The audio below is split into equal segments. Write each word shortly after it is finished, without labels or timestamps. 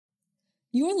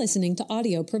You're listening to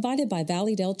audio provided by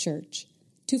Valleydale Church.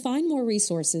 To find more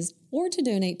resources or to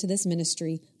donate to this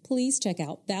ministry, please check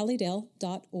out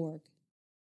valleydale.org.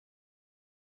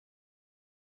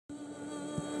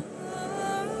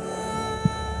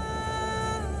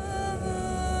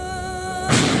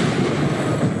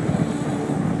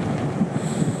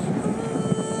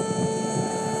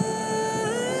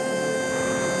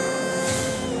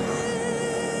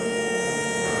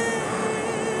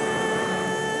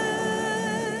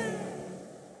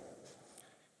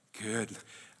 Good.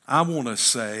 I want to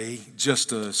say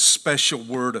just a special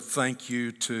word of thank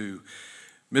you to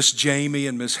Miss Jamie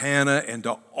and Miss Hannah and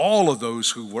to all of those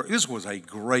who were. This was a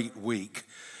great week.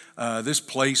 This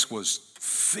place was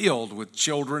filled with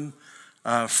children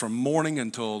from morning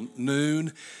until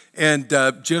noon. And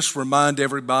just remind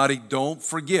everybody, don't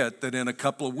forget that in a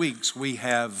couple of weeks we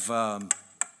have,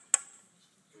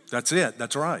 that's it,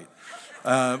 that's right.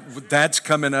 That's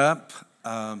coming up.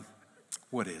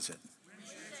 What is it?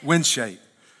 Windshape.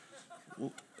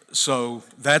 So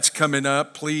that's coming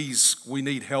up. Please, we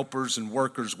need helpers and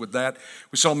workers with that.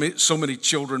 We saw so many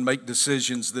children make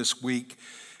decisions this week,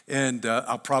 and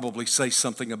I'll probably say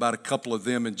something about a couple of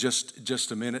them in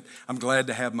just a minute. I'm glad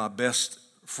to have my best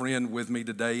friend with me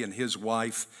today and his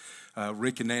wife,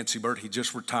 Rick and Nancy Burt. He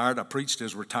just retired. I preached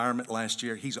his retirement last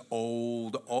year. He's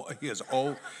old. He is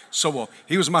old, so old.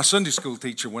 He was my Sunday school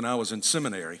teacher when I was in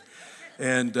seminary.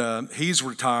 And he's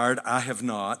retired. I have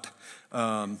not.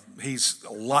 He's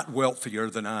a lot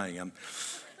wealthier than I am.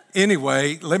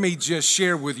 Anyway, let me just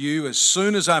share with you, as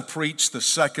soon as I preach the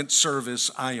second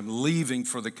service, I am leaving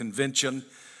for the convention.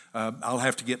 I'll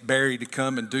have to get Barry to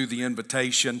come and do the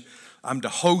invitation. I'm to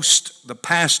host the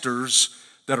pastors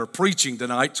that are preaching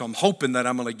tonight, so I'm hoping that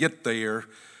I'm going to get there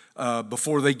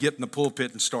before they get in the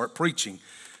pulpit and start preaching.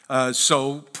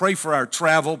 So pray for our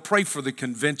travel, pray for the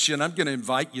convention. I'm going to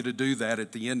invite you to do that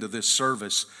at the end of this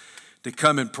service, to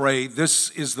come and pray. This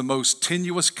is the most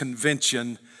tenuous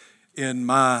convention in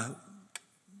my,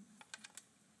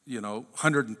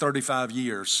 135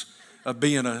 years of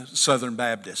being a Southern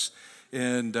Baptist.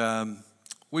 And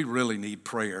we really need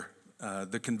prayer.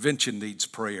 The convention needs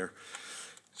prayer.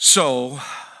 So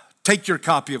take your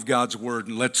copy of God's Word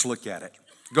and let's look at it.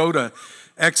 Go to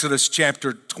Exodus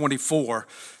chapter 24.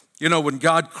 You know, when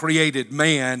God created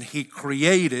man, He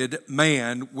created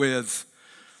man with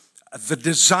the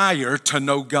desire to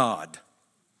know God.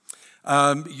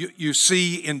 You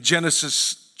see in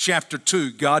Genesis chapter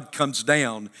 2, God comes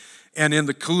down, and in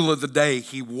the cool of the day,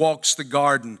 He walks the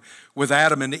garden with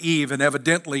Adam and Eve, and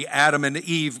evidently Adam and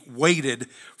Eve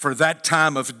waited for that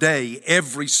time of day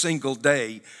every single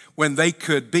day when they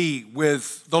could be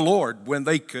with the Lord, when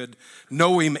they could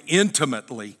know Him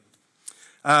intimately.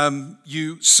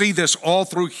 You see this all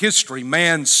through history,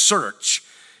 man's search.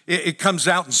 It comes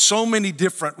out in so many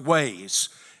different ways.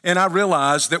 And I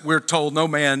realize that we're told no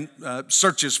man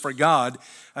searches for God.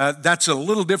 That's a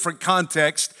little different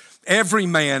context. Every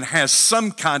man has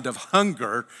some kind of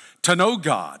hunger to know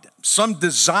God, some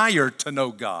desire to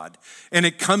know God. And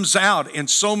it comes out in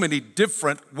so many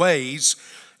different ways.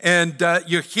 And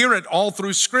you hear it all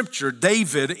through Scripture.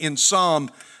 David in Psalm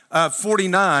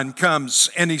 49 comes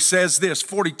and he says this,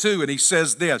 42, and he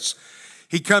says this.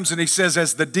 He comes and he says,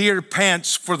 as the deer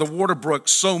pants for the water brook,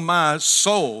 so my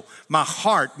soul, my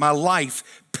heart, my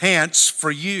life pants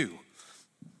for you.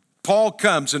 Paul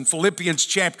comes in Philippians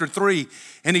chapter 3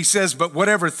 and he says, but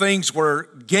whatever things were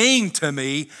gain to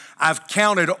me, I've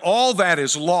counted all that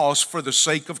as loss for the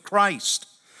sake of Christ.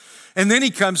 And then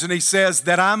he comes and he says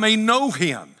that I may know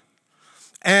Him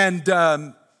and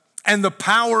the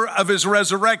power of His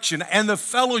resurrection and the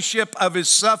fellowship of His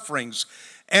sufferings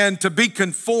and to be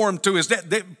conformed to His death.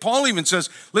 Paul even says,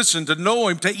 listen, to know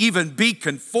Him, to even be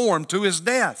conformed to His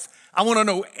death. I want to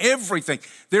know everything.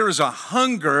 There is a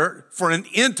hunger for an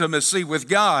intimacy with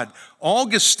God.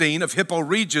 Augustine of Hippo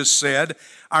Regius said,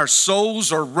 our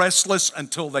souls are restless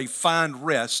until they find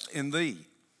rest in Thee.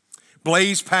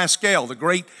 Blaise Pascal, the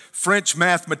great French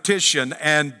mathematician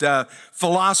and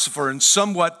philosopher and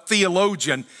somewhat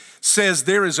theologian, says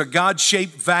there is a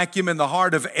God-shaped vacuum in the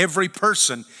heart of every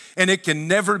person, and it can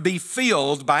never be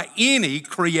filled by any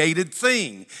created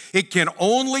thing. It can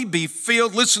only be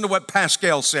filled, listen to what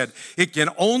Pascal said, it can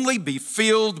only be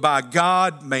filled by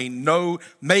God made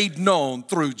known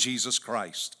through Jesus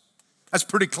Christ. That's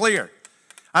pretty clear.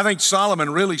 I think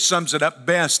Solomon really sums it up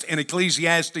best in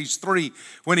Ecclesiastes 3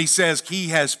 when he says He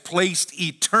has placed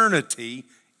eternity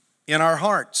in our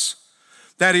hearts.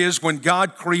 That is, when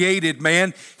God created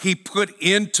man, He put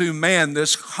into man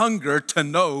this hunger to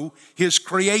know his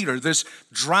Creator, this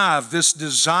drive, this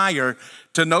desire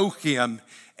to know Him.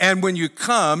 And when you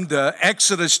come to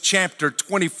Exodus chapter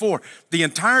 24, the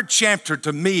entire chapter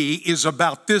to me is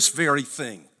about this very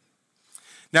thing.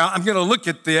 Now, I'm going to look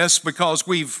at this because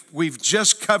we've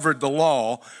just covered the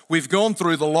law. We've gone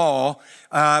through the law.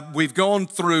 We've gone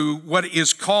through what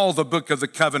is called the Book of the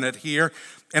Covenant here,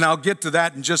 and I'll get to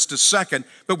that in just a second.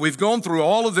 But we've gone through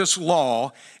all of this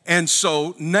law, and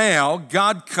so now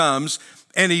God comes,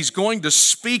 and he's going to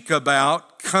speak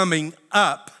about coming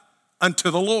up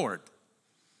unto the Lord.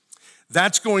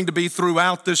 That's going to be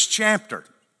throughout this chapter.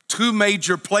 Two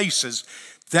major places.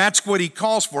 That's what he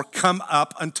calls for. Come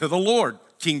up unto the Lord,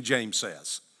 King James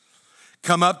says.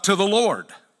 Come up to the Lord.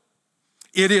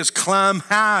 It is climb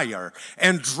higher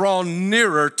and draw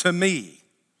nearer to me.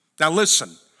 Now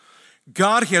listen,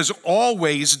 God has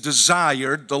always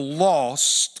desired the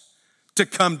lost to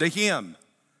come to him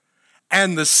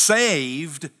and the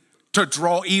saved to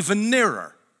draw even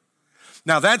nearer.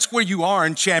 Now that's where you are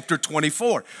in chapter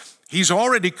 24. He's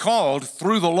already called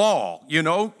through the law. You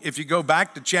know, if you go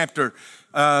back to chapter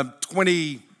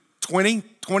 20,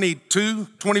 22,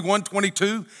 21,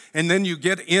 22, and then you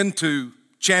get into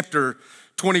chapter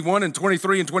 21 and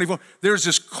 23 and 24, there's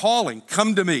this calling,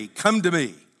 come to me, come to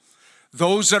me.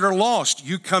 Those that are lost,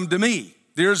 you come to me.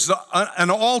 There's an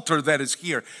altar that is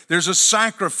here. There's a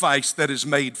sacrifice that is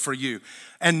made for you.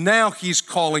 And now he's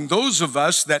calling those of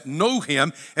us that know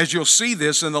him, as you'll see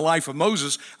this in the life of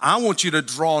Moses, I want you to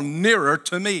draw nearer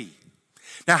to me.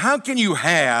 Now, how can you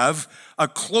have a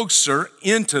closer,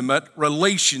 intimate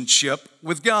relationship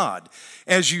with God?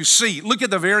 As you see, look at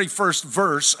the very first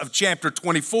verse of chapter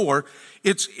 24.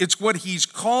 It's what he's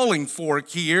calling for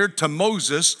here to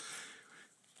Moses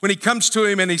when he comes to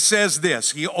him and he says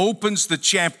this. He opens the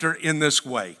chapter in this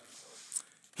way.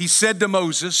 He said to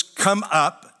Moses, come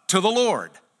up to the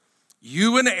Lord.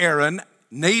 You and Aaron,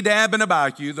 Nadab and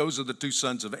Abihu, those are the two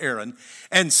sons of Aaron,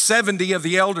 and 70 of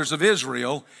the elders of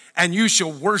Israel, and you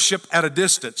shall worship at a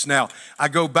distance. Now, I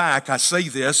go back, I say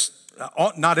this,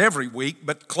 not every week,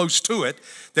 but close to it,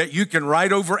 that you can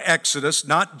write over Exodus,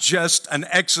 not just an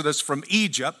exodus from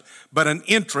Egypt, but an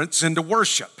entrance into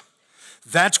worship.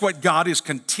 That's what God is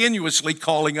continuously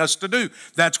calling us to do.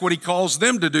 That's what he calls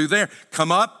them to do there. Come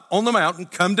up on the mountain,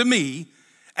 come to me,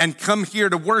 and come here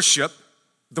to worship.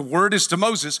 The word is to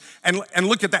Moses. And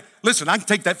look at that. Listen, I can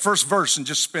take that first verse and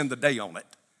just spend the day on it.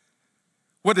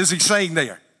 What is he saying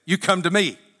there? You come to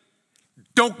me.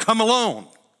 Don't come alone.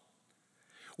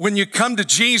 When you come to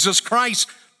Jesus Christ,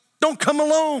 don't come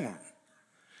alone.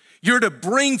 You're to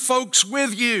bring folks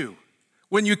with you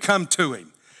when you come to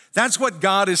him. That's what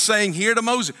God is saying here to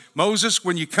Moses. Moses,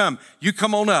 when you come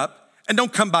on up, and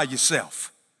don't come by yourself.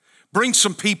 Bring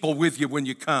some people with you when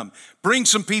you come. Bring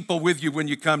some people with you when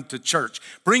you come to church.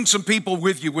 Bring some people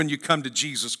with you when you come to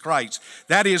Jesus Christ.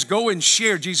 That is, go and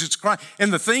share Jesus Christ.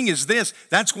 And the thing is this,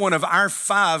 that's one of our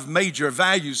 5 major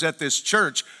values at this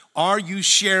church. Are you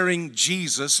sharing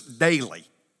Jesus daily?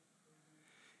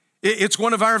 It's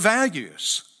one of our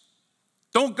values.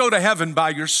 Don't go to heaven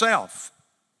by yourself.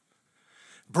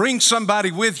 Bring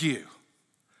somebody with you.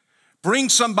 Bring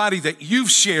somebody that you've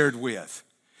shared with.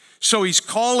 So he's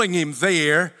calling him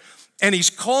there, and he's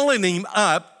calling him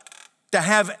up to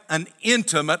have an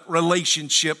intimate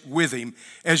relationship with him,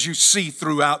 as you see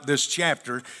throughout this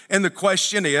chapter. And the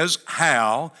question is,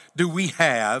 how do we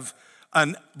have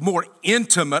a more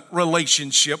intimate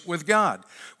relationship with God?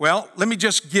 Well, let me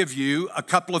just give you a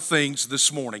couple of things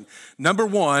this morning. Number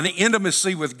one,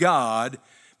 intimacy with God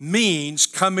means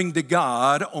coming to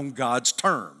God on God's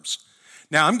terms.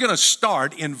 Now, I'm going to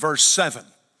start in verse 7.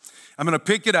 I'm going to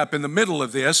pick it up in the middle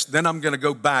of this, then I'm going to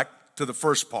go back to the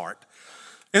first part,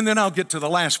 and then I'll get to the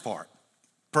last part,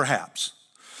 perhaps.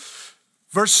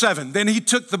 Verse 7, then he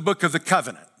took the book of the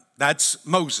covenant, that's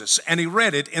Moses, and he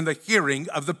read it in the hearing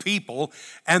of the people,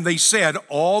 and they said,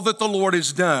 all that the Lord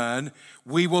has done,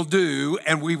 we will do,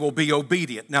 and we will be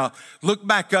obedient. Now, look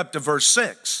back up to verse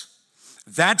 6.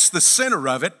 That's the center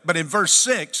of it, but in verse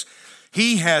 6,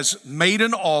 he has made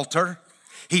an altar.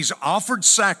 He's offered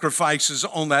sacrifices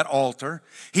on that altar.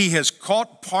 He has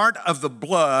caught part of the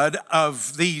blood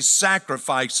of these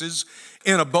sacrifices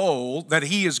in a bowl that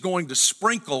he is going to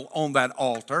sprinkle on that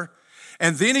altar.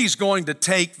 And then he's going to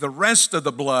take the rest of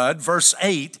the blood, verse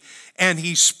 8, and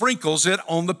he sprinkles it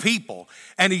on the people.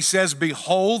 And he says,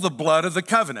 behold the blood of the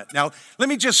covenant. Now, let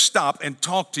me just stop and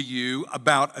talk to you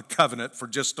about a covenant for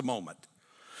just a moment.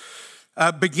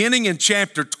 Beginning in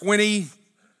chapter 20,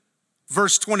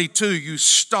 verse 22, you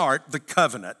start the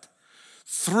covenant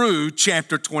through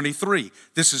chapter 23.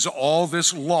 This is all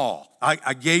this law.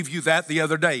 I gave you that the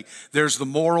other day. There's the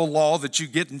moral law that you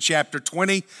get in chapter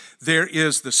 20. There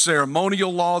is the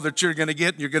ceremonial law that you're going to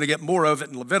get, and you're going to get more of it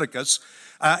in Leviticus.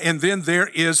 And then there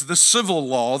is the civil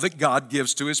law that God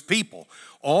gives to his people.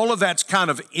 All of that's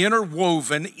kind of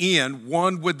interwoven in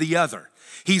one with the other.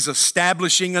 He's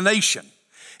establishing a nation,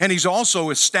 and he's also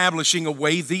establishing a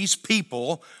way these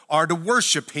people are to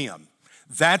worship him.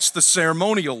 That's the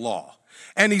ceremonial law.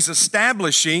 And he's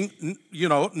establishing,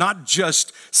 not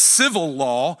just civil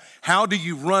law, how do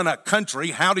you run a country,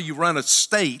 how do you run a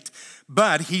state,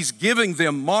 but he's giving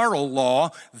them moral law.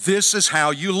 This is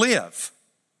how you live.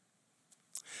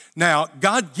 Now,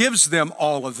 God gives them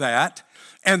all of that,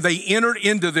 and they enter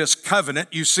into this covenant.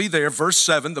 You see there, verse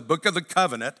 7, the book of the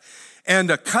covenant, and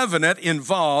a covenant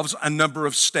involves a number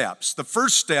of steps. The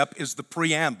first step is the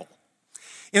preamble.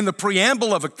 In the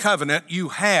preamble of a covenant, you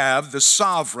have the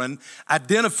sovereign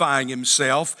identifying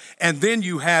himself, and then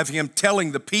you have him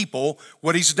telling the people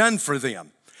what he's done for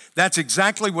them. That's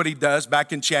exactly what he does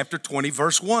back in chapter 20,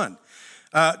 verse 1.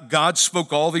 God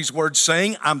spoke all these words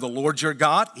saying, I'm the Lord your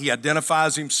God. He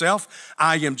identifies himself.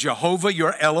 I am Jehovah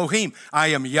your Elohim. I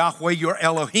am Yahweh your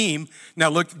Elohim. Now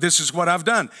look, this is what I've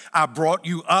done. I brought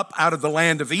you up out of the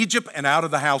land of Egypt and out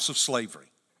of the house of slavery.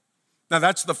 Now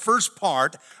that's the first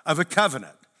part of a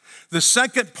covenant. The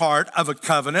second part of a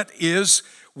covenant is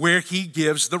where he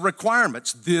gives the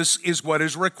requirements. This is what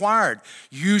is required.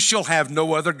 You shall have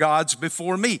no other gods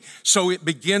before me. So it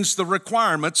begins the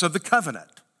requirements of the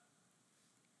covenant.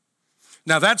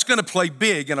 Now that's going to play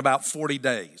big in about 40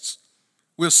 days.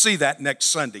 We'll see that next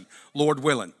Sunday, Lord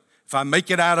willing. If I make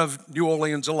it out of New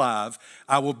Orleans alive,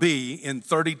 I will be in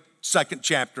 32nd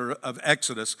chapter of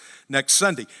Exodus next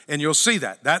Sunday. And you'll see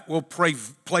that. That will play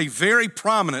very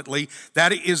prominently.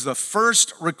 That is the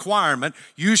first requirement.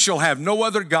 You shall have no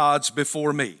other gods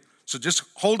before me. So just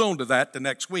hold on to that the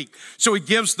next week. So he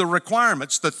gives the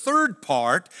requirements. The third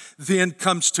part then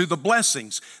comes to the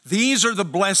blessings. These are the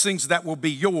blessings that will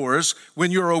be yours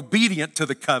when you're obedient to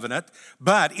the covenant.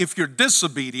 But if you're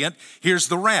disobedient, here's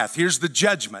the wrath, here's the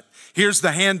judgment, here's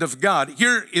the hand of God.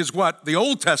 Here is what the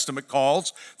Old Testament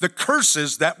calls the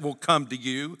curses that will come to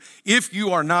you if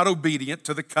you are not obedient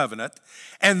to the covenant.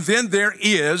 And then there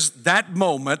is that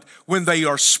moment when they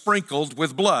are sprinkled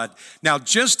with blood. Now,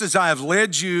 just as I have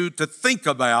led you to think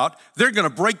about, they're going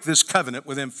to break this covenant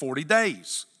within 40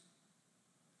 days.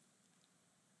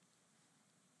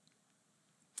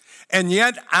 And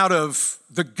yet, out of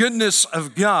the goodness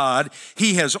of God,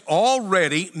 he has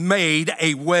already made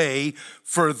a way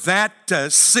for that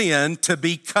sin to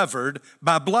be covered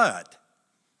by blood.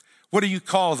 What do you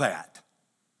call that?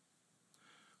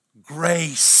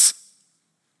 Grace.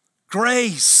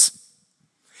 Grace.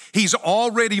 He's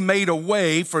already made a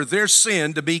way for their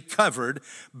sin to be covered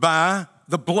by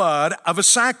the blood of a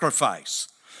sacrifice.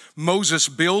 Moses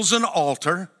builds an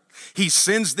altar. He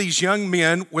sends these young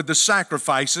men with the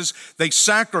sacrifices. They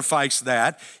sacrifice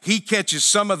that. He catches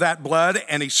some of that blood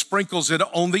and he sprinkles it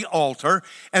on the altar.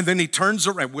 And then he turns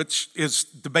around, which is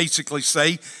to basically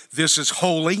say, this is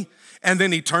holy. And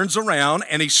then he turns around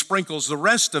and he sprinkles the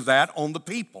rest of that on the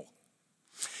people.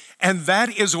 And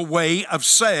that is a way of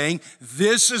saying,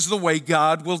 this is the way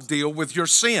God will deal with your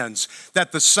sins.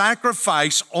 That the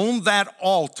sacrifice on that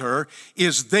altar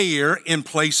is there in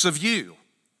place of you.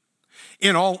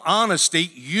 In all honesty,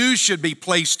 you should be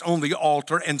placed on the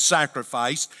altar and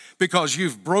sacrificed because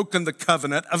you've broken the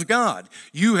covenant of God.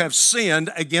 You have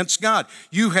sinned against God.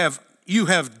 You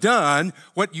have done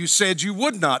what you said you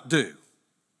would not do.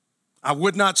 I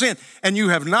would not sin. And you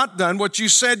have not done what you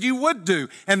said you would do,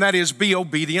 and that is be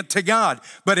obedient to God.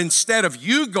 But instead of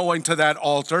you going to that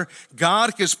altar,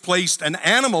 God has placed an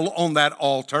animal on that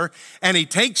altar, and he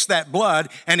takes that blood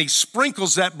and he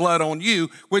sprinkles that blood on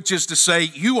you, which is to say,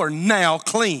 you are now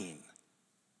clean.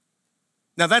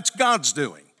 Now that's God's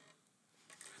doing.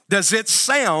 Does it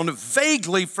sound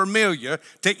vaguely familiar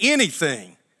to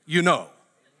anything you know?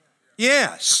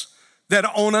 Yes. That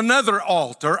on another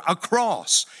altar, a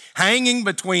cross, hanging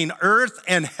between earth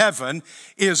and heaven,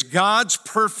 is God's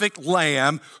perfect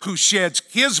lamb who sheds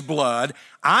his blood.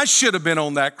 I should have been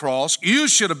on that cross. You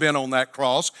should have been on that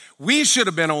cross. We should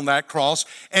have been on that cross.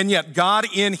 And yet God,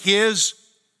 in his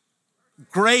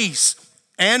grace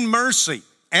and mercy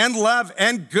and love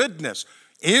and goodness,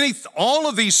 all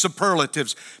of these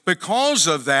superlatives, because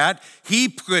of that, he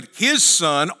put his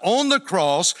son on the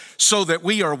cross so that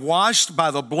we are washed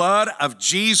by the blood of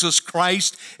Jesus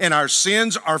Christ and our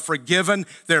sins are forgiven.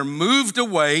 They're moved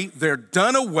away, they're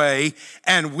done away,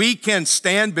 and we can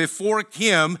stand before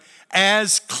him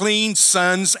as clean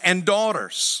sons and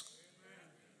daughters.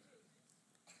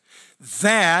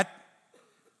 that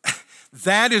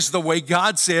is the way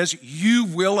God says you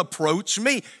will approach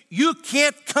me. You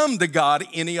can't come to God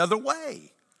any other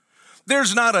way.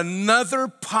 There's not another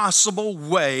possible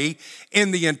way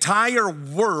in the entire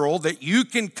world that you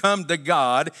can come to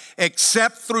God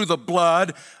except through the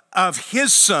blood of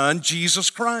His Son, Jesus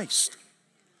Christ.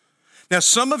 Now,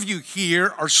 some of you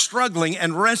here are struggling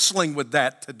and wrestling with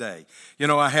that today. You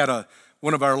know, I had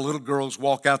one of our little girls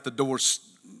walk out the door.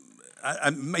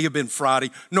 It may have been Friday.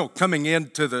 No, coming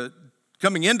into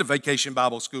Vacation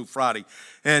Bible School Friday.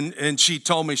 And she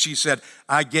told me, she said,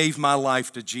 I gave my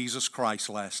life to Jesus Christ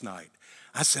last night.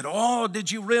 I said, oh, did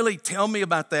you really? Tell me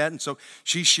about that. And so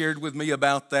she shared with me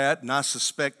about that, and I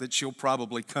suspect that she'll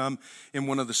probably come in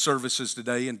one of the services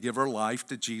today and give her life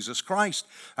to Jesus Christ.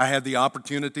 I had the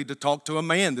opportunity to talk to a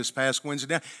man this past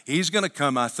Wednesday night. He's going to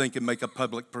come, I think, and make a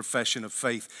public profession of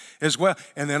faith as well.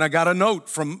 And then I got a note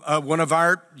from one of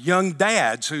our young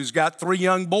dads who's got 3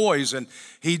 young boys, and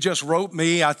he just wrote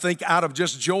me, I think, out of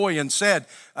just joy and said,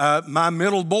 my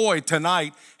middle boy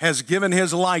tonight has given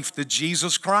his life to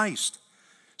Jesus Christ.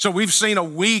 So we've seen a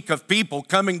week of people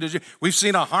we've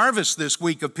seen a harvest this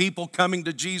week of people coming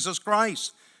to Jesus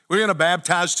Christ. We're going to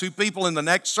baptize 2 people in the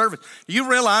next service. Do you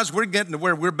realize we're getting to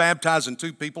where we're baptizing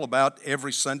 2 people about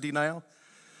every Sunday now?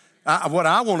 What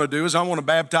I want to do is I want to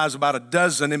baptize about a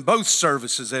dozen in both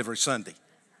services every Sunday.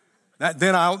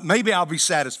 Then maybe I'll be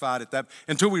satisfied at that.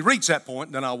 Until we reach that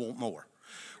point, then I'll want more.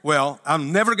 Well,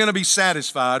 I'm never going to be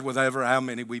satisfied with ever how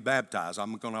many we baptize.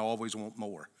 I'm going to always want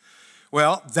more.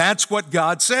 Well, that's what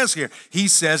God says here. He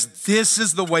says, this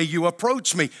is the way you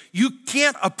approach me. You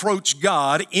can't approach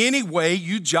God any way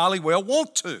you jolly well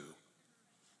want to.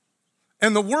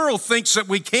 And the world thinks that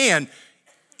we can.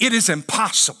 It is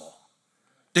impossible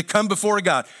to come before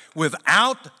God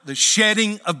without the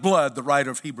shedding of blood, the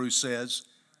writer of Hebrews says.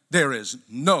 There is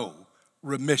no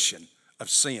remission of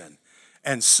sin,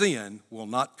 and sin will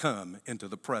not come into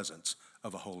the presence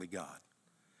of a holy God.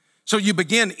 So you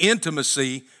begin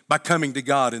intimacy by coming to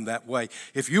God in that way.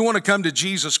 If you want to come to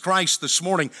Jesus Christ this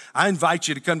morning, I invite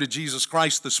you to come to Jesus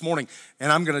Christ this morning,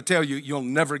 and I'm going to tell you, you'll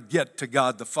never get to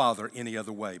God the Father any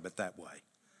other way but that way.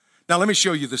 Now let me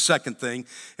show you the second thing,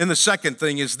 and the second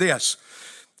thing is this.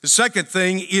 The second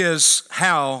thing is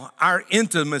how our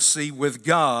intimacy with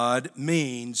God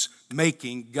means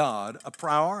making God a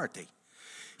priority.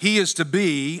 He is to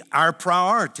be our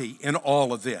priority in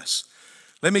all of this.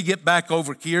 Let me get back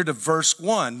over here to verse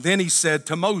 1. Then he said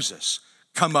to Moses,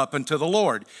 come up unto the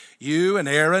Lord, you and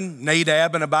Aaron,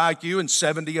 Nadab and Abihu, and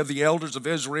 70 of the elders of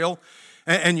Israel,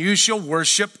 and you shall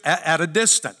worship at a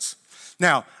distance.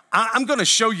 Now, I'm going to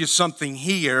show you something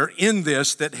here in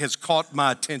this that has caught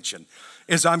my attention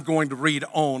as I'm going to read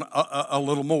on a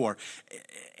little more.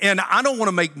 And I don't want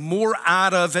to make more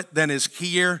out of it than is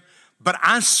here, but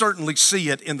I certainly see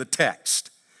it in the text.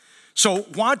 So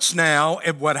watch now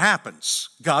at what happens.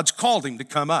 God's called him to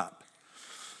come up.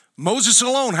 Moses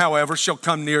alone, however, shall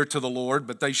come near to the Lord,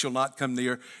 but they shall not come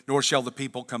near, nor shall the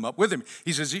people come up with him.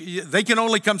 He says, they can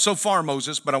only come so far,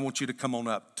 Moses, but I want you to come on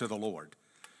up to the Lord.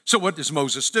 So what does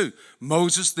Moses do?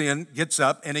 Moses then gets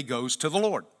up and he goes to the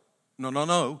Lord.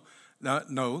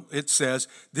 No, it says,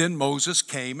 then Moses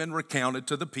came and recounted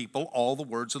to the people all the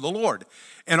words of the Lord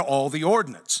and all the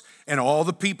ordinance. And all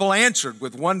the people answered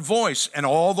with one voice, and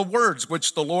all the words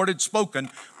which the Lord had spoken,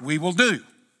 we will do.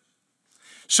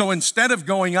 So instead of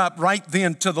going up right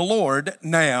then to the Lord,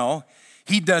 now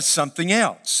he does something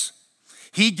else.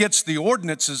 He gets the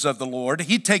ordinances of the Lord,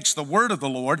 he takes the word of the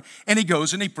Lord, and he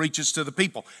goes and he preaches to the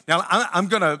people. Now, I'm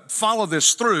going to follow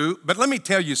this through, but let me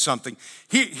tell you something.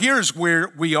 Here's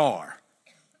where we are.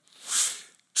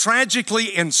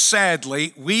 Tragically and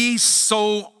sadly, we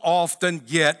so often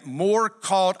get more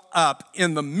caught up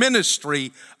in the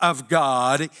ministry of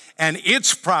God and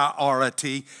its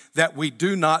priority that we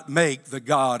do not make the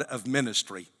God of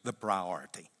ministry the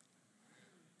priority.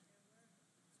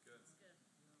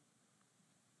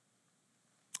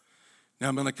 Now,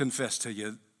 I'm going to confess to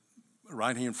you,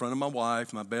 right here in front of my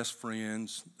wife, my best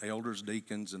friends, elders,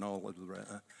 deacons, and all of the rest,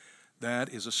 that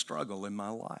is a struggle in my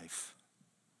life.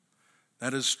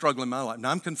 That is a struggle in my life.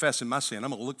 Now, I'm confessing my sin. I'm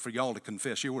going to look for y'all to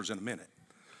confess yours in a minute.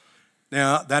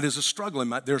 Now, that is a struggle in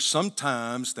my life. There's some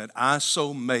times that I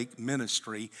so make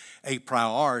ministry a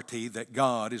priority that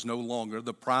God is no longer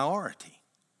the priority.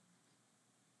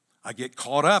 I get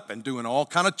caught up in doing all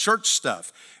kind of church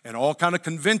stuff and all kind of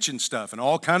convention stuff and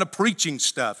all kind of preaching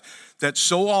stuff that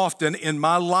so often in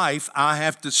my life I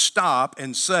have to stop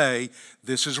and say,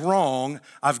 this is wrong.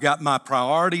 I've got my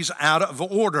priorities out of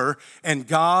order, and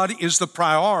God is the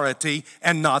priority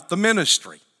and not the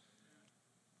ministry.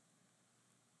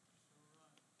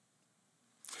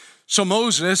 So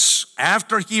Moses,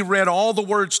 after he read all the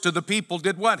words to the people,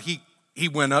 did what? He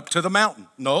went up to the mountain.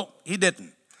 No, he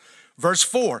didn't. Verse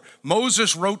 4,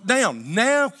 Moses wrote down.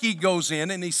 Now he goes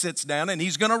in and he sits down and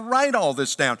he's going to write all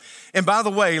this down. And by the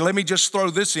way, let me just throw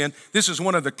this in. This is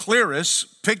one of the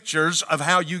clearest pictures of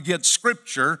how you get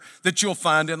scripture that you'll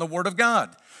find in the Word of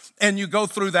God. And you go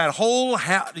through that whole,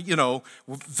 Wellhausian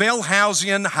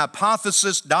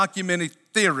hypothesis documented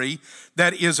theory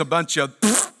that is a bunch of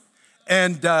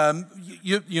and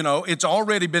it's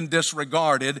already been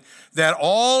disregarded that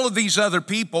all of these other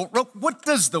people, what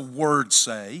does the Word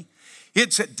say?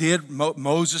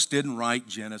 Moses didn't write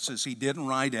Genesis, he didn't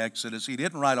write Exodus, he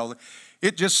didn't write all that.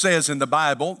 It just says in the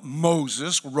Bible,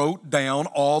 Moses wrote down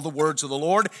all the words of the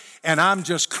Lord, and I'm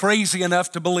just crazy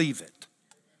enough to believe it.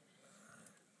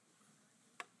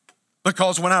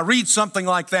 Because when I read something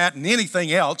like that and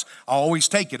anything else, I always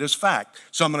take it as fact.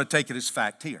 So I'm going to take it as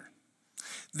fact here.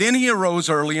 Then he arose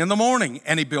early in the morning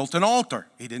and he built an altar.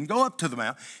 He didn't go up to the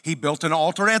mountain. He built an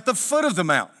altar at the foot of the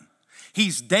mountain.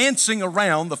 He's dancing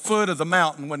around the foot of the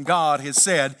mountain when God has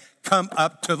said, come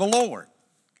up to the Lord.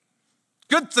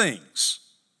 Good things.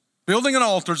 Building an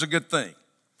altar is a good thing.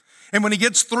 And when he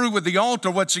gets through with the altar,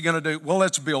 what's he going to do? Well,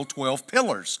 let's build 12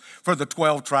 pillars for the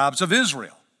 12 tribes of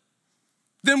Israel.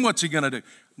 Then what's he going to do?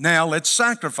 Now let's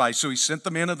sacrifice. So he sent the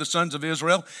men of the sons of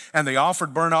Israel, and they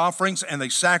offered burnt offerings, and they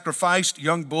sacrificed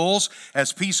young bulls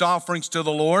as peace offerings to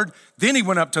the Lord. Then he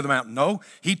went up to the mountain. No,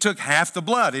 he took half the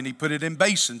blood, and he put it in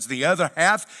basins. The other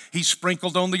half he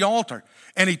sprinkled on the altar.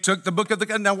 And he took the book of the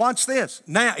covenant. Now watch this.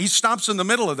 Now he stops in the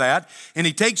middle of that, and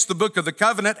he takes the book of the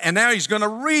covenant, and now he's going to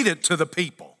read it to the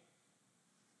people.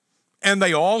 And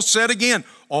they all said again,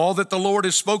 all that the Lord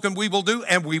has spoken we will do,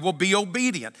 and we will be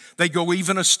obedient. They go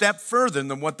even a step further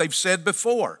than what they've said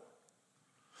before.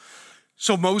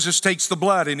 So Moses takes the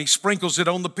blood and he sprinkles it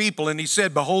on the people, and he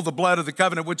said, behold the blood of the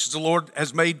covenant which the Lord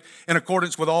has made in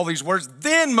accordance with all these words.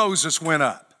 Then Moses went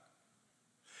up.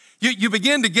 You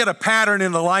begin to get a pattern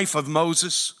in the life of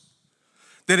Moses.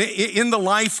 That in the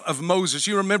life of Moses,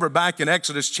 you remember back in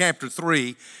Exodus chapter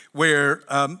 3 where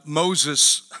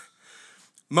Moses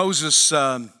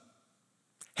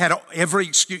had every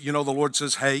excuse. The Lord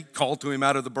says, hey, call to him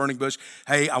out of the burning bush.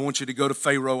 Hey, I want you to go to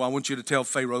Pharaoh. I want you to tell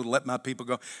Pharaoh to let my people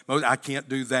go. Moses, I can't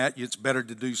do that. It's better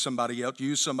to do somebody else.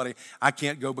 Use somebody. I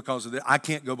can't go because of that. I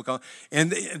can't go because.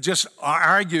 And it just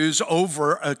argues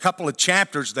over a couple of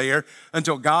chapters there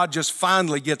until God just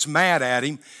finally gets mad at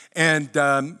him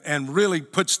and really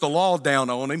puts the law down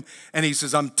on him. And he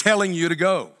says, I'm telling you to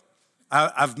go.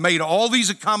 I've made all these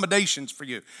accommodations for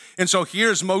you. And so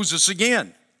here's Moses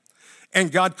again.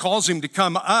 And God calls him to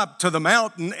come up to the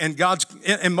mountain, and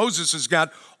Moses has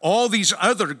got all these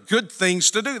other good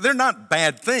things to do. They're not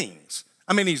bad things.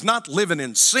 I mean, he's not living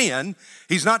in sin.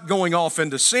 He's not going off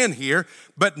into sin here,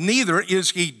 but neither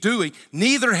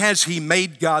has he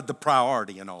made God the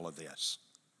priority in all of this.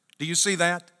 Do you see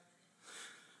that?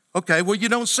 Okay, well, you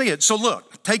don't see it. So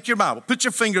look, take your Bible, put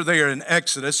your finger there in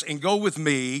Exodus and go with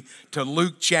me to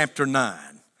Luke chapter 9.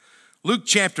 Luke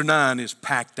chapter 9 is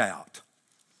packed out.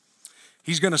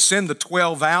 He's going to send the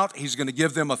 12 out. He's going to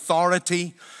give them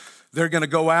authority. They're going to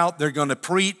go out. They're going to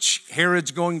preach. Herod's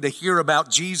going to hear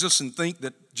about Jesus and think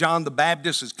that John the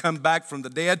Baptist has come back from the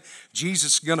dead.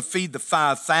 Jesus is going to feed the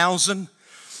 5,000.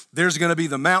 There's going to be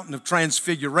the mountain of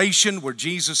transfiguration where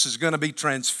Jesus is going to be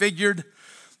transfigured.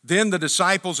 Then the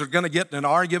disciples are going to get in an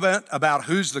argument about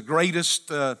who's the greatest,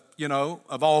 of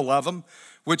all of them,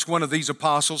 which one of these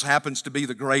apostles happens to be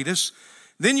the greatest.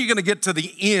 Then you're going to get to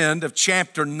the end of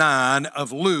chapter 9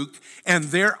 of Luke, and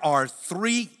there are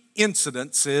 3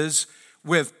 incidences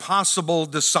with possible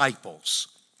disciples.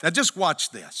 Now just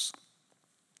watch this.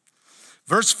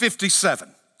 Verse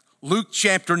 57, Luke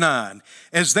chapter 9.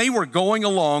 As they were going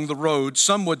along the road,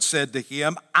 someone said to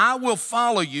him, I will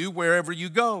follow you wherever you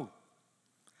go.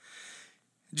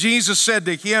 Jesus said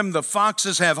to him, the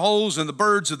foxes have holes and the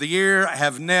birds of the air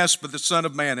have nests, but the Son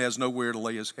of Man has nowhere to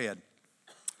lay his head.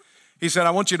 He said,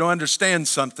 I want you to understand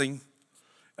something.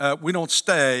 We don't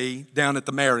stay down at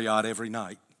the Marriott every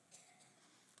night.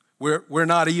 We're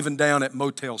not even down at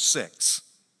Motel 6.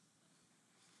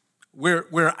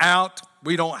 We're out.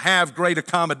 We don't have great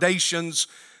accommodations.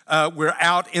 We're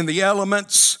out in the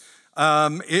elements.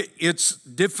 It's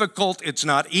difficult. It's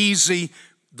not easy.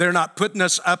 They're not putting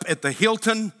us up at the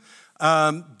Hilton.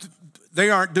 They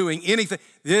aren't doing anything.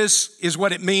 This is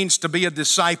what it means to be a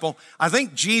disciple. I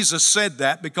think Jesus said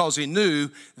that because he knew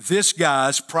this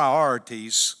guy's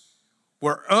priorities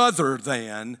were other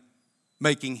than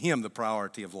making him the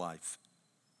priority of life.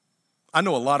 I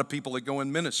know a lot of people that go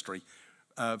in ministry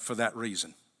for that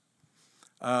reason.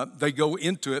 They go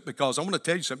into it because I want to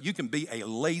tell you something. You can be a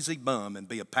lazy bum and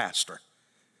be a pastor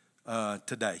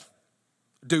today.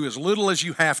 Do as little as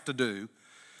you have to do,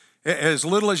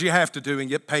 and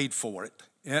get paid for it.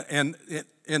 And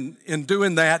in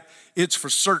doing that, it's for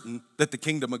certain that the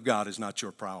kingdom of God is not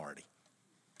your priority.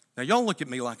 Now, y'all look at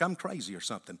me like I'm crazy or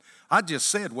something. I just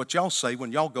said what y'all say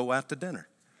when y'all go out to dinner.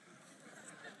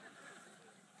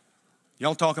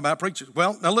 Y'all talk about preachers.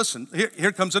 Well, now listen,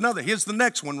 here comes another. Here's the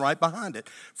next one right behind it.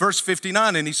 Verse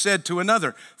 59, and he said to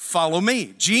another, follow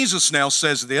me. Jesus now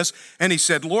says this, and he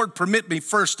said, Lord, permit me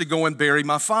first to go and bury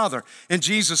my father. And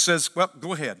Jesus says, well,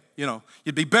 go ahead.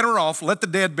 You'd be better off, let the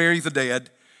dead bury the dead.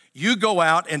 You go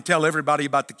out and tell everybody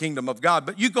about the kingdom of God,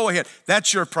 but you go ahead.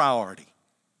 That's your priority.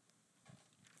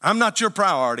 I'm not your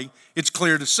priority. It's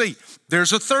clear to see.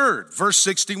 There's a third, verse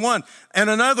 61. And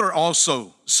another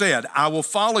also said, I will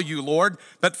follow you, Lord,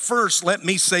 but first let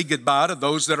me say goodbye to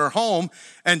those that are home.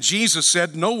 And Jesus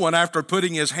said, no one after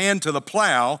putting his hand to the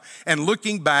plow and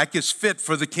looking back is fit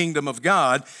for the kingdom of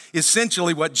God.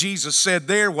 Essentially what Jesus said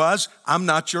there was, I'm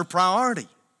not your priority.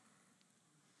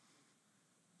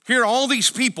 Here are all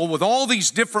these people with all these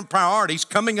different priorities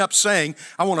coming up saying,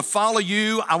 I want to follow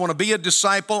you, I want to be a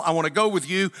disciple, I want to go with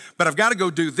you, but I've got to go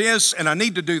do this and I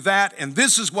need to do that, and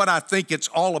this is what I think it's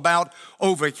all about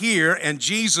over here. And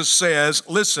Jesus says,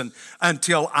 listen,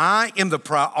 until I am the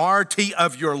priority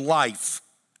of your life,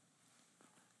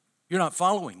 you're not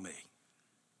following me.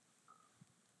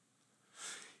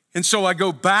 And so I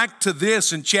go back to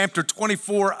this in chapter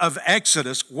 24 of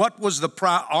Exodus. What was the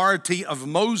priority of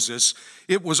Moses?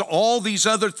 It was all these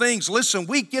other things. Listen,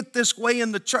 we get this way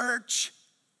in the church.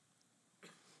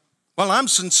 Well, I'm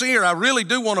sincere. I really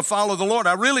do want to follow the Lord.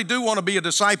 I really do want to be a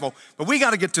disciple. But we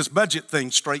got to get this budget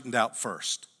thing straightened out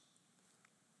first.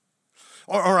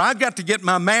 Or I've got to get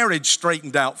my marriage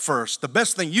straightened out first. The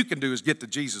best thing you can do is get to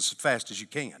Jesus as fast as you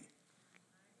can.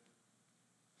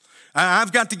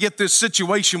 I've got to get this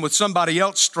situation with somebody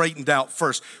else straightened out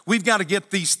first. We've got to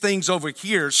get these things over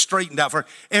here straightened out first.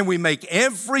 And we make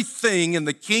everything in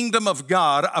the kingdom of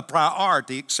God a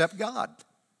priority except God.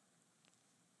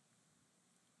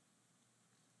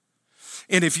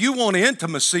 And if you want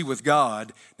intimacy with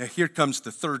God, now here comes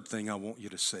the third thing I want you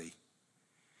to see.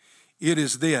 It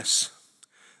is this.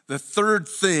 The third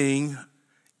thing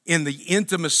in the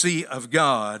intimacy of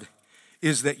God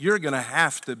is that you're going to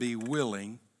have to be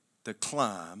willing to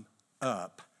climb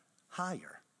up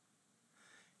higher.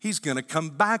 He's going to come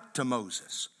back to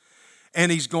Moses,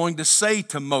 and he's going to say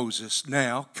to Moses,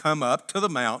 now come up to the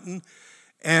mountain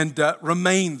and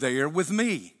remain there with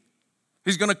me.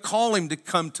 He's going to call him to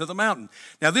come to the mountain.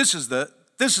 Now this is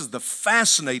the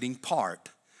fascinating part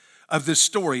of this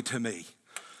story to me,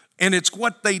 and it's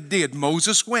what they did.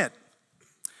 Moses went.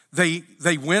 They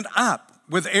went up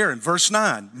with Aaron. Verse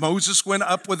 9, Moses went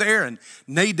up with Aaron,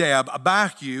 Nadab,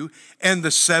 Abihu, and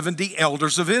the 70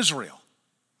 elders of Israel.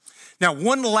 Now,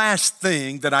 one last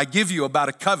thing that I give you about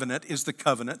a covenant is the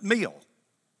covenant meal.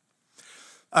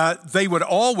 They would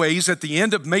always, at the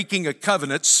end of making a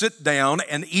covenant, sit down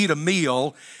and eat a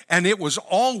meal, and it was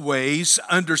always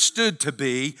understood to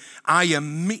be, I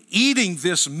am eating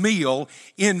this meal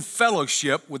in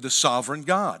fellowship with the sovereign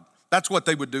God. That's what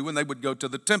they would do when they would go to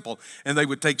the temple, and they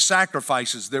would take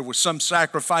sacrifices. There were some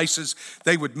sacrifices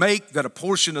they would make that a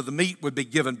portion of the meat would be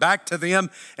given back to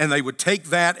them, and they would take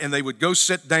that and they would go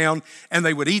sit down and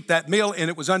they would eat that meal, and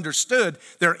it was understood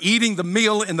they're eating the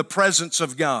meal in the presence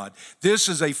of God. This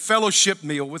is a fellowship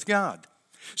meal with God.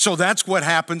 So that's what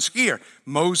happens here.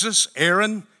 Moses,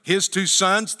 Aaron, his two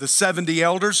sons, the 70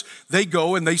 elders, they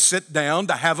go and they sit down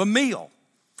to have a meal.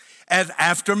 And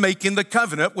after making the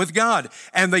covenant with God,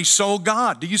 and they saw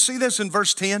God. Do you see this in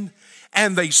verse 10?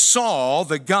 And they saw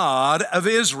the God of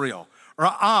Israel.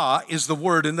 Ra'ah is the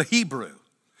word in the Hebrew.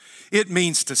 It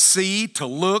means to see, to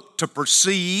look, to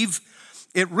perceive.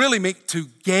 It really means to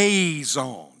gaze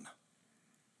on.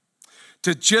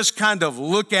 To just kind of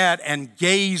look at and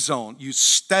gaze on. You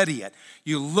study it.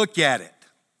 You look at it.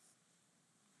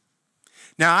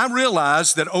 Now, I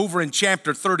realize that over in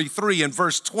chapter 33 and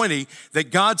verse 20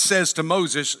 that God says to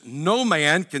Moses, no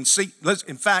man can see. Let's,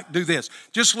 in fact, do this.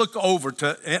 Just look over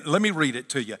to, let me read it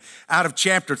to you. Out of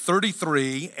chapter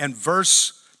 33 and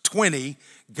verse 20,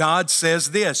 God says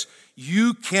this,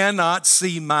 you cannot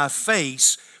see my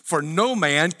face, for no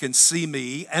man can see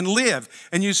me and live.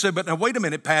 And you say, but now wait a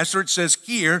minute, Pastor, it says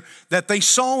here that they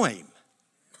saw him.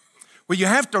 Well, you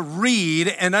have to read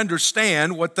and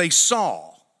understand what they saw.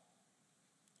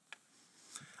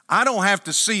 I don't have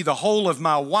to see the whole of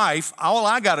my wife. All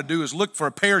I got to do is look for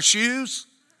a pair of shoes,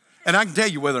 and I can tell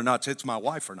you whether or not it's my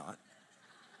wife or not.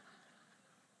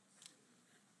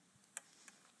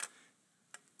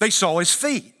 They saw his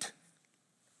feet.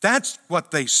 That's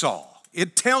what they saw.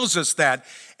 It tells us that.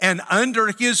 And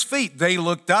under his feet, they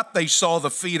looked up, they saw the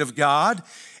feet of God,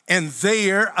 and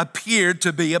there appeared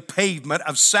to be a pavement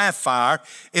of sapphire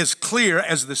as clear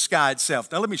as the sky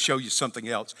itself. Now let me show you something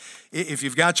else. If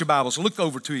you've got your Bibles, look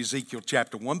over to Ezekiel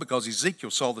chapter 1, because Ezekiel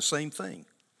saw the same thing.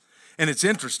 And it's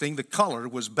interesting, the color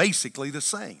was basically the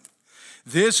same.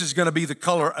 This is going to be the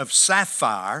color of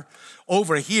sapphire.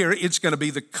 Over here, it's going to be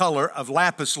the color of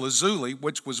lapis lazuli,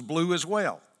 which was blue as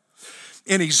well.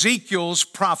 In Ezekiel's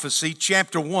prophecy,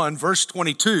 chapter 1, verse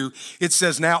 22, it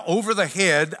says, now over the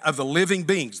head of the living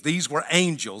beings, these were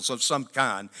angels of some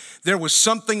kind, there was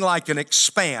something like an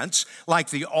expanse,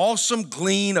 like the awesome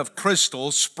gleam of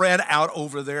crystal spread out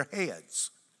over their heads.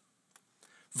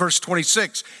 Verse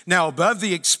 26, now above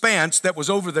the expanse that was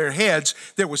over their heads,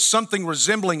 there was something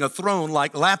resembling a throne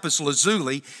like lapis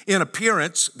lazuli in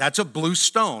appearance. That's a blue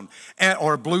stone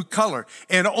or a blue color.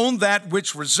 And on that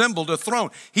which resembled a throne,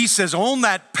 he says on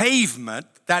that pavement,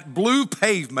 that blue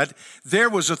pavement, there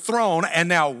was a throne. And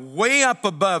now way up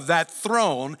above that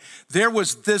throne, there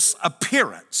was this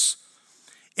appearance.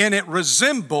 And it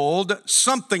resembled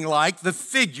something like the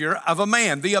figure of a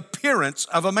man, the appearance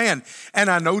of a man. And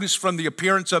I noticed from the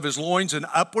appearance of his loins and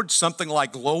upward, something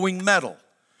like glowing metal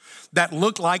that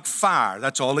looked like fire.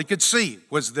 That's all he could see,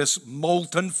 was this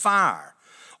molten fire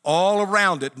all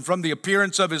around it. And from the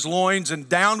appearance of his loins and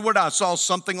downward, I saw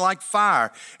something like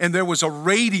fire. And there was a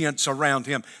radiance around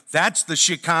him. That's the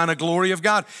Shekinah glory of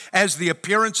God. As the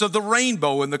appearance of the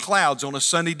rainbow in the clouds on a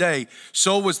sunny day,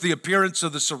 so was the appearance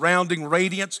of the surrounding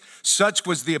radiance. Such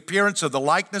was the appearance of the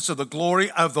likeness of the glory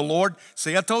of the Lord.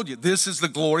 See, I told you, this is the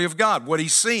glory of God, what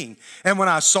he's seeing. And when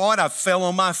I saw it, I fell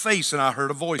on my face and I heard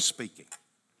a voice speaking.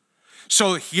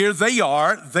 So here they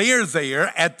are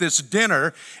there at this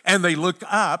dinner, and they look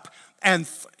up, and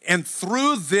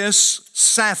through this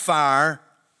sapphire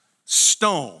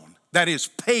stone, that is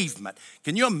pavement.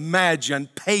 Can you imagine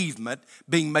pavement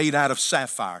being made out of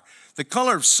sapphire? The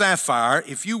color of sapphire,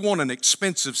 if you want an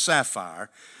expensive sapphire,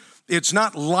 it's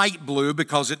not light blue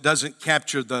because it doesn't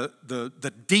capture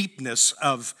the deepness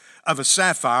of a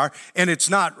sapphire, and it's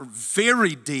not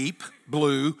very deep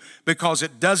blue because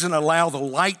it doesn't allow the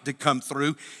light to come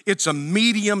through. It's a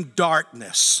medium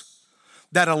darkness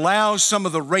that allows some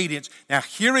of the radiance. Now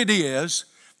here it is,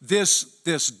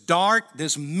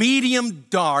 this medium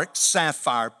dark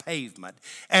sapphire pavement,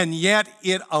 and yet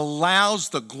it allows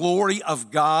the glory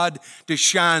of God to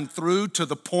shine through to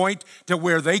the point to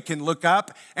where they can look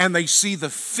up and they see the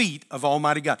feet of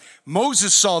Almighty God.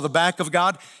 Moses saw the back of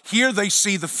God. Here they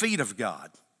see the feet of God.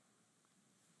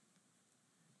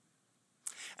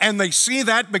 And they see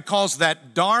that because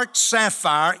that dark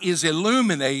sapphire is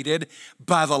illuminated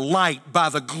by the light, by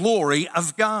the glory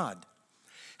of God.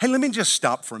 Hey, let me just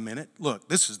stop for a minute. Look,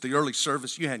 this is the early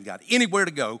service. You hadn't got anywhere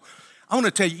to go. I want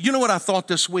to tell you, you know what I thought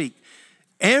this week?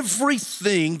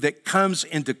 Everything that comes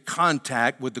into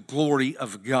contact with the glory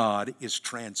of God is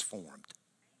transformed.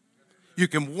 You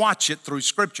can watch it through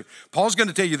Scripture. Paul's going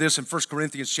to tell you this in 1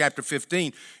 Corinthians chapter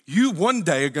 15. You one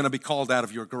day are going to be called out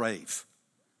of your grave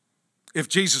if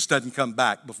Jesus doesn't come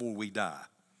back before we die.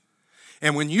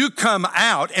 And when you come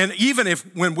out, and even if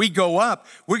when we go up,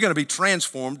 we're going to be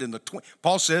transformed in the,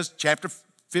 Paul says, chapter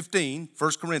 15,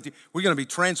 1 Corinthians, we're going to be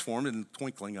transformed in the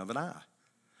twinkling of an eye.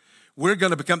 We're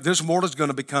going to become, this mortal is going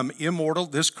to become immortal.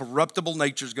 This corruptible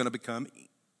nature is going to become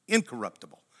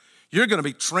incorruptible. You're going to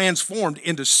be transformed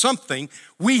into something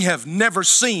we have never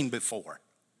seen before.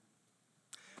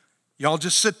 Y'all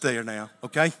just sit there now,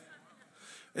 okay?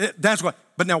 That's what,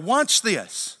 but now watch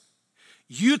this.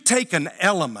 You take an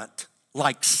element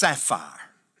like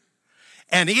sapphire,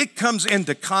 and it comes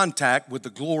into contact with the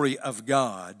glory of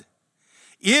God.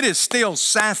 It is still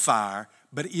sapphire,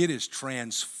 but it is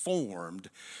transformed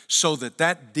so that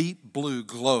that deep blue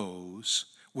glows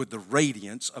with the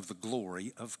radiance of the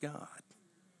glory of God.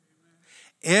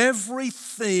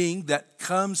 Everything that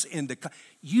comes into,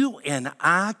 you and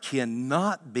I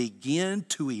cannot begin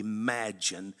to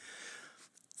imagine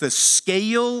the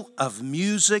scale of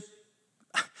music,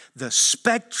 the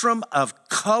spectrum of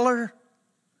color,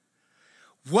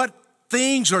 what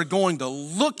things are going to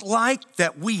look like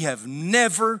that we have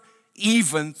never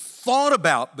even thought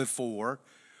about before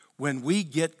when we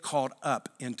get caught up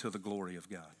into the glory of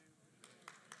God.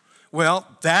 Well,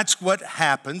 that's what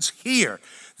happens here.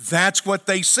 That's what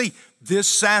they see. This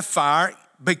sapphire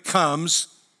becomes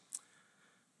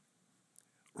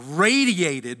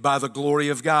radiated by the glory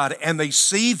of God, and they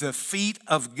see the feet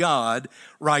of God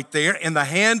right there, and the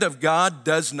hand of God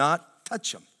does not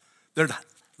touch them.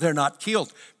 They're not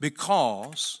killed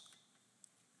because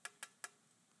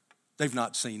they've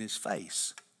not seen his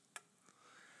face.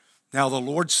 Now the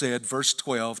Lord said, verse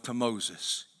 12, to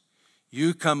Moses,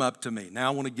 you come up to me.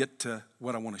 Now I want to get to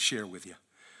what I want to share with you.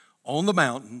 On the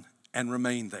mountain and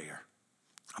remain there.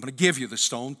 I'm going to give you the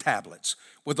stone tablets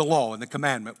with the law and the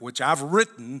commandment, which I've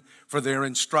written for their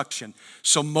instruction.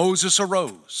 So Moses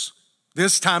arose.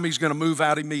 This time he's going to move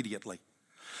out immediately.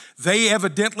 They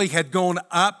evidently had gone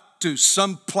up to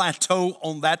some plateau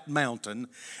on that mountain,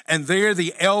 and there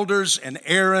the elders and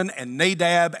Aaron and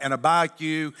Nadab and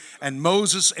Abihu and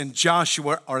Moses and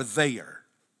Joshua are there.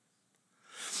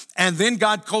 And then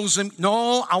God calls him,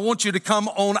 no, I want you to come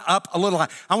on up a little higher.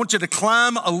 I want you to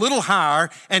climb a little higher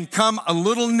and come a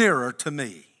little nearer to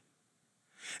me.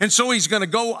 And so he's going to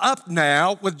go up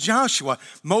now with Joshua.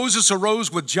 Moses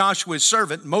arose with Joshua, his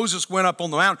servant. Moses went up on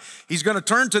the mountain. He's going to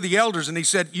turn to the elders and he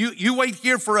said, you wait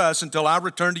here for us until I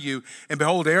return to you. And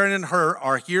behold, Aaron and Hur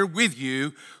are here with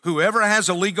you. Whoever has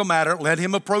a legal matter, let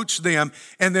him approach them.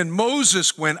 And then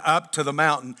Moses went up to the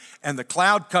mountain, and the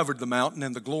cloud covered the mountain,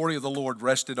 and the glory of the Lord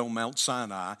rested on Mount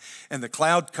Sinai. And the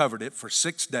cloud covered it for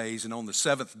 6 days. And on the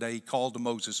seventh day, he called to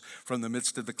Moses from the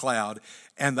midst of the cloud.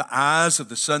 And the eyes of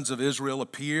the sons of Israel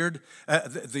appeared.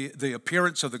 The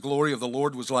appearance of the glory of the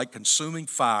Lord was like consuming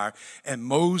fire. And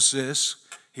Moses,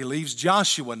 he leaves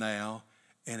Joshua now,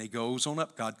 and he goes on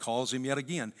up. God calls him yet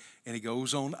again, and he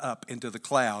goes on up into the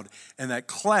cloud. And that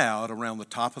cloud around the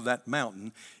top of that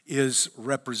mountain is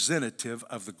representative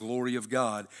of the glory of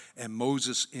God. And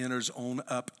Moses enters on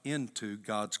up into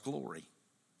God's glory.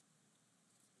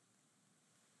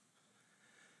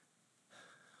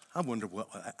 I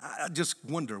just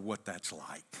wonder what that's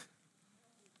like.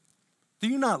 Do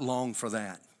you not long for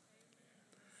that?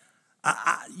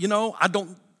 I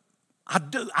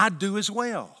do as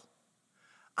well.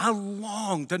 I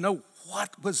long to know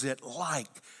what was it like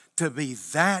to be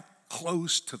that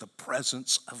close to the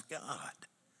presence of God,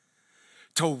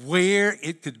 to where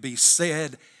it could be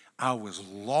said, I was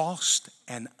lost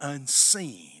and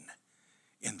unseen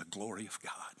in the glory of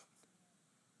God.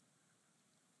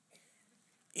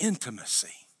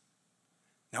 Intimacy.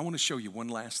 Now I want to show you one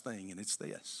last thing, and it's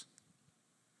this.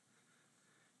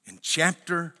 In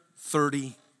chapter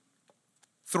 33,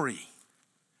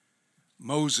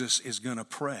 Moses is going to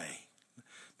pray.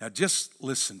 Now just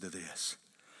listen to this.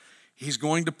 He's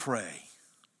going to pray.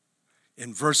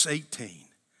 In verse 18,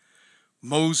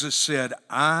 Moses said,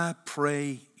 I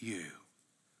pray you,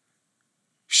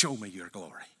 show me your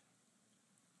glory.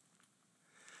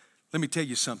 Let me tell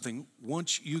you something.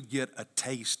 Once you get a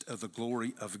taste of the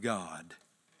glory of God,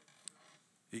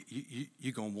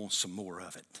 you're going to want some more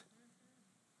of it.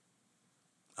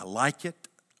 I like it.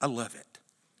 I love it.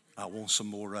 I want some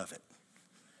more of it.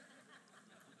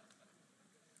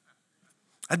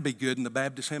 That'd be good in the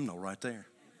Baptist hymnal right there.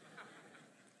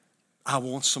 I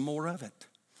want some more of it.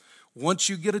 Once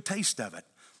you get a taste of it,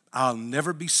 I'll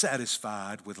never be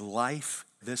satisfied with life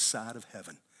this side of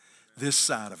heaven, this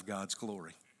side of God's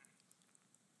glory.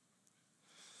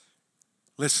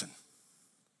 Listen,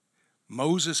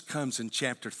 Moses comes in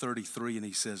chapter 33 and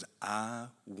he says, I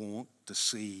want to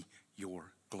see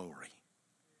your glory.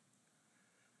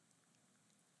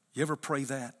 You ever pray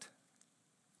that?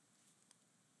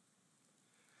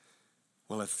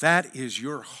 Well, if that is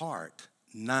your heart,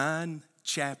 9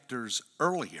 chapters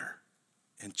earlier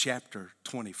in chapter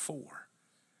 24,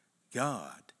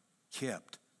 God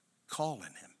kept calling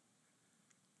him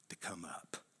to come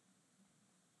up.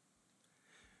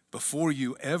 Before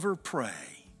you ever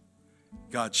pray,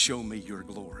 God, show me your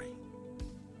glory,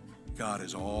 God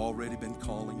has already been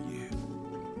calling you.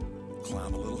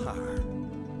 Climb a little higher,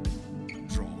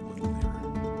 draw a little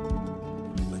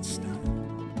nearer. Let's stand.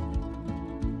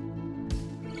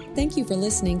 Thank you for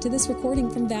listening to this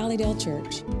recording from Valleydale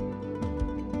Church.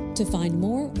 To find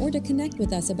more or to connect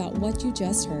with us about what you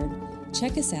just heard,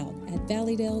 check us out at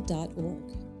valleydale.org.